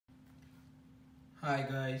Hi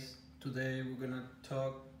guys, today we're gonna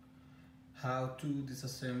talk how to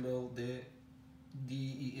disassemble the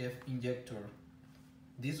DEF injector.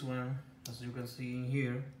 This one, as you can see in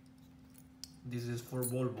here, this is for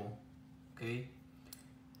Volvo, okay?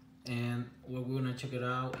 And we're gonna check it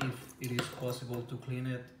out if it is possible to clean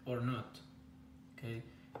it or not, okay?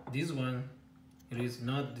 This one, it is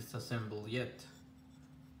not disassembled yet.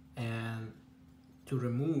 And to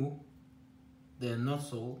remove the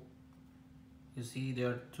nozzle, you see there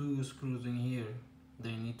are two screws in here.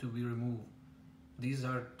 They need to be removed. These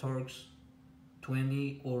are Torx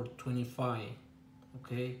 20 or 25,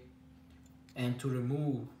 okay? And to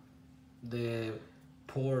remove the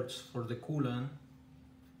ports for the coolant,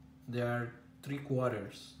 there are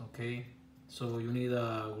 3/4, okay? So you need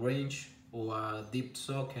a wrench or a deep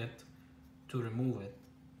socket to remove it.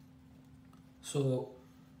 So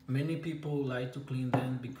many people like to clean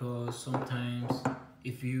them because sometimes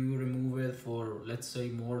if you remove it for, let's say,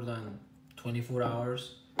 more than 24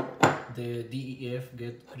 hours, the DEF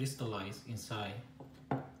get crystallized inside.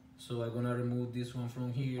 So I'm gonna remove this one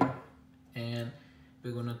from here, and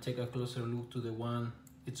we're gonna take a closer look to the one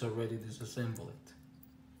it's already disassembled.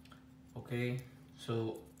 Okay,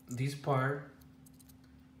 so this part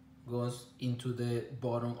goes into the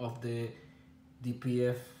bottom of the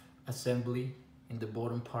DPF assembly in the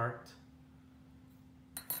bottom part.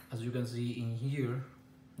 As you can see in here,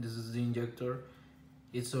 this is the injector.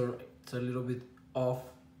 It's a little bit off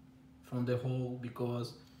from the hole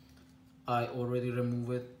because I already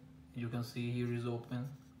removed it. You can see here is open,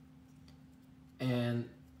 and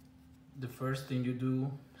the first thing you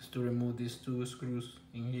do is to remove these two screws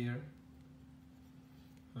in here.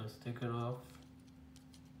 Let's take it off.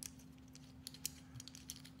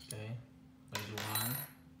 Okay, there's one,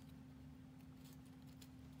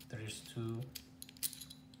 there's two.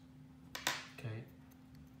 Okay,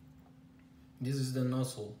 this is the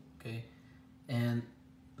nozzle, okay? And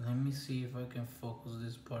let me see if I can focus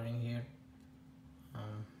this part in here.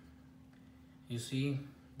 You see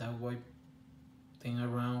that white thing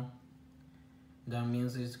around? That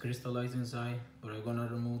means it's crystallized inside, but I'm gonna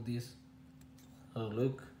remove this. So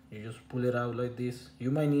look, you just pull it out like this.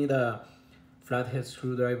 You might need a flathead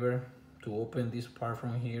screwdriver to open this part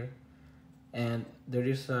from here. And there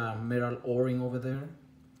is a metal O-ring over there.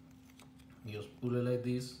 You just pull it like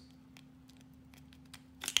this,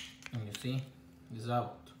 and you see it's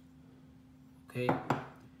out. Okay,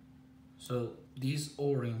 so this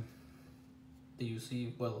O-ring that you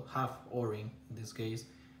see, well, half O-ring in this case,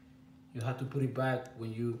 you have to put it back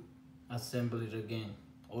when you assemble it again.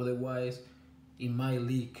 Otherwise it might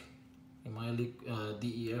leak.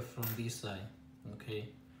 DEF from this side. Okay,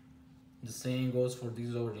 the same goes for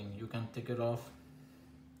this O-ring. You can take it off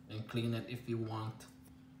and clean it if you want.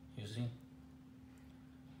 You see,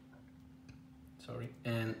 sorry.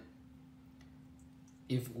 And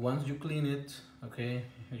if once you clean it, okay,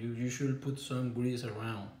 you should put some grease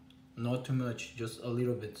around, not too much, just a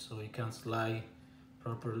little bit, so it can slide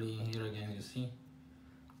properly in here again. You see,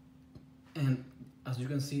 and as you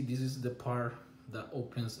can see, this is the part that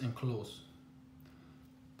opens and closes.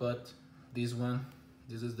 But this one,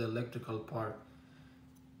 this is the electrical part.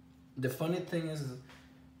 The funny thing is,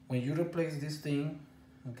 when you replace this thing,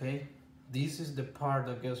 okay, this is the part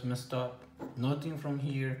that gets messed up. Nothing from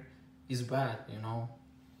here is bad, you know.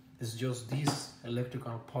 It's just this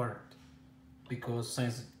electrical part, because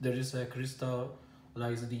since there is a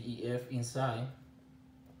crystallized DEF inside,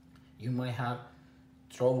 you might have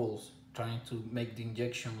troubles trying to make the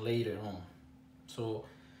injection later on. So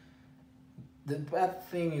the bad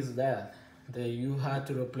thing is that you had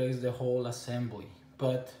to replace the whole assembly.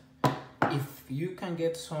 But if you can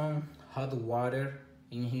get some hot water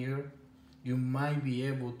in here, you might be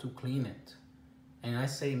able to clean it. And I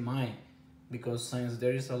say might, because since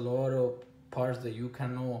there is a lot of parts that you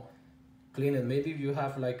cannot clean it. Maybe if you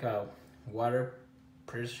have like a water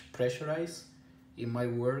pressurized, it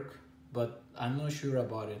might work, but I'm not sure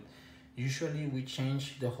about it. Usually we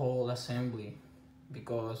change the whole assembly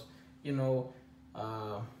because, you know,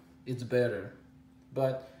 it's better.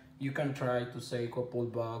 But you can try to save a couple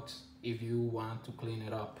bucks if you want to clean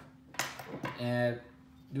it up. And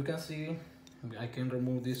you can see I can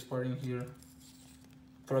remove this part in here.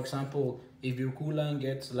 For example, if your coolant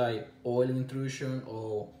gets like oil intrusion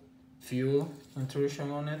or fuel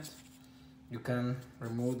intrusion on it, you can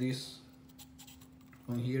remove this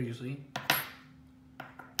from here. You see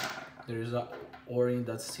there is a O-ring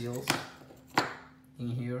that seals in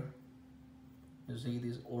here. You see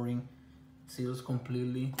this O-ring seals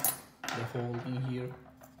completely the hole in here.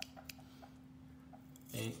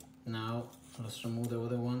 Okay, now let's remove the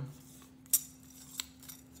other one.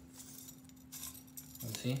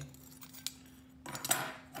 see?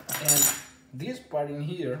 And this part in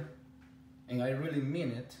here, and I really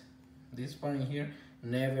mean it, this part in here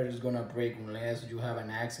never is gonna break unless you have an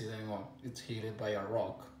accident or it's hit by a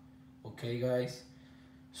rock. Okay guys,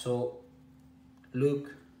 so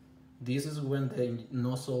look, this is when the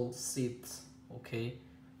nozzle sits, okay,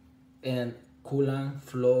 and coolant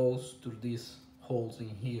flows through these holes in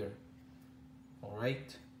here. All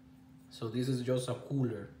right, so this is just a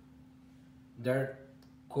cooler. There are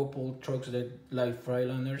couple trucks that, like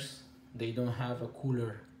Freightliner, they don't have a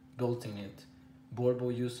cooler built in it.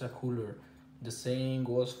 Volvo use a cooler. The same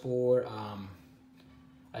goes for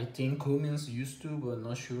I think Cummins used to, but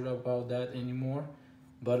not sure about that anymore.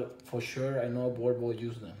 But for sure I know Volvo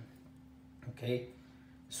use them. Okay,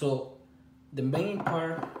 so the main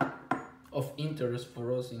part of interest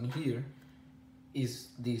for us in here is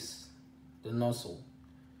this, the nozzle.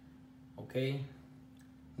 Okay,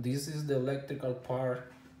 this is the electrical part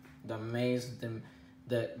that makes them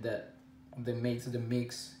that makes the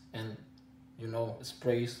mix and, you know,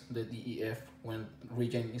 sprays the DEF when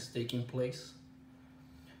regen is taking place.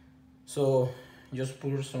 So just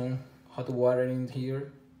pour some hot water in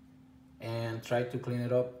here and try to clean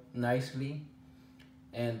it up nicely.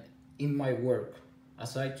 And in my work,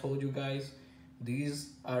 as I told you guys,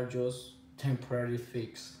 these are just temporary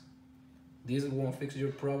fix. This won't fix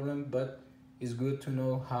your problem, but it's good to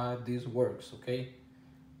know how this works, okay?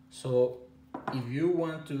 So if you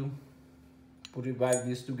want to put it back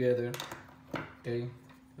this together, okay,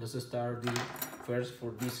 let's start the first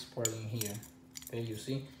for this part in here. Okay, you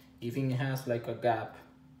see, even it has like a gap,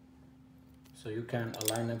 so you can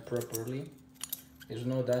align it properly. It's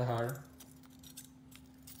not that hard.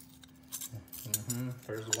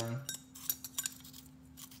 First one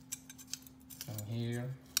and here,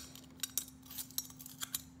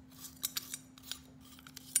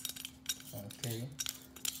 okay.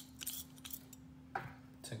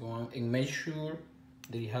 Second one, and make sure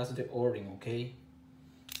that it has the o-ring, okay.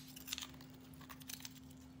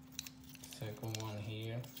 Second one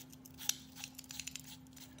here.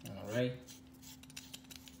 All right,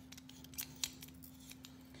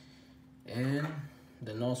 and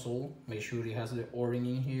the nozzle, make sure it has the o-ring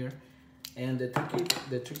in here. And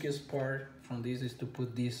the trickiest part from this is to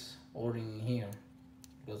put this o-ring in here,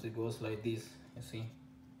 because it goes like this, you see,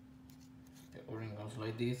 the o-ring goes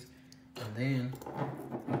like this, and then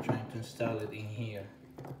I'm trying to install it in here,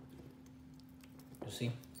 you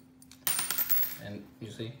see, and you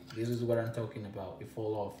see, this is what I'm talking about, it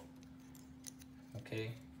fall off,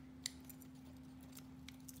 okay.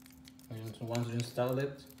 And once you install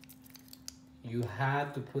it, you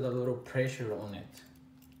had to put a little pressure on it.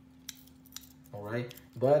 All right,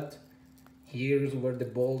 but here's where the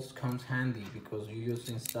bolts comes handy, because you just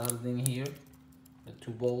install it in here, the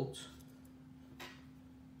 2 bolts,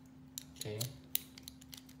 okay,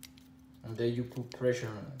 and then you put pressure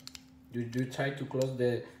on it. You try to close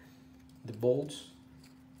the bolts,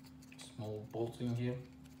 small bolts in here,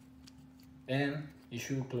 and it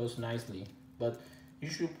should close nicely, but you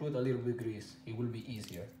should put a little bit grease, it will be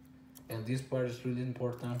easier. And this part is really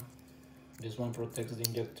important. This one protects the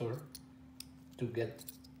injector to get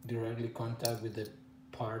directly contact with the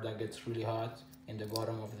part that gets really hot in the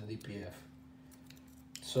bottom of the DPF.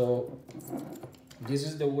 So this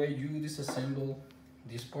is the way you disassemble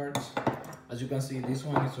these parts. As you can see, this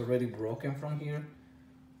one is already broken from here,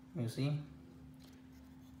 you see.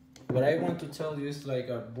 What I want to tell you is, like,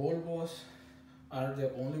 our Volvos are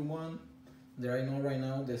the only one that I know right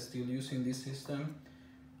now that's still using this system.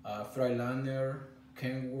 Freightliner,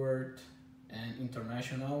 Kenworth, and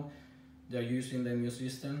International, they're using the new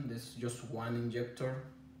system. There's just one injector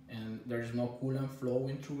and there's no coolant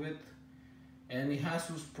flowing through it, and it has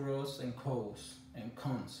its pros and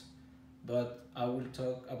cons, but I will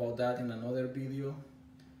talk about that in another video.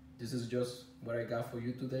 This is just what I got for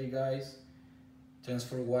you today, guys. Thanks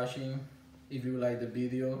for watching. If you like the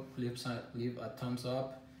video, leave a thumbs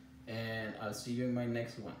up, and I'll see you in my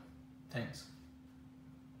next one. Thanks.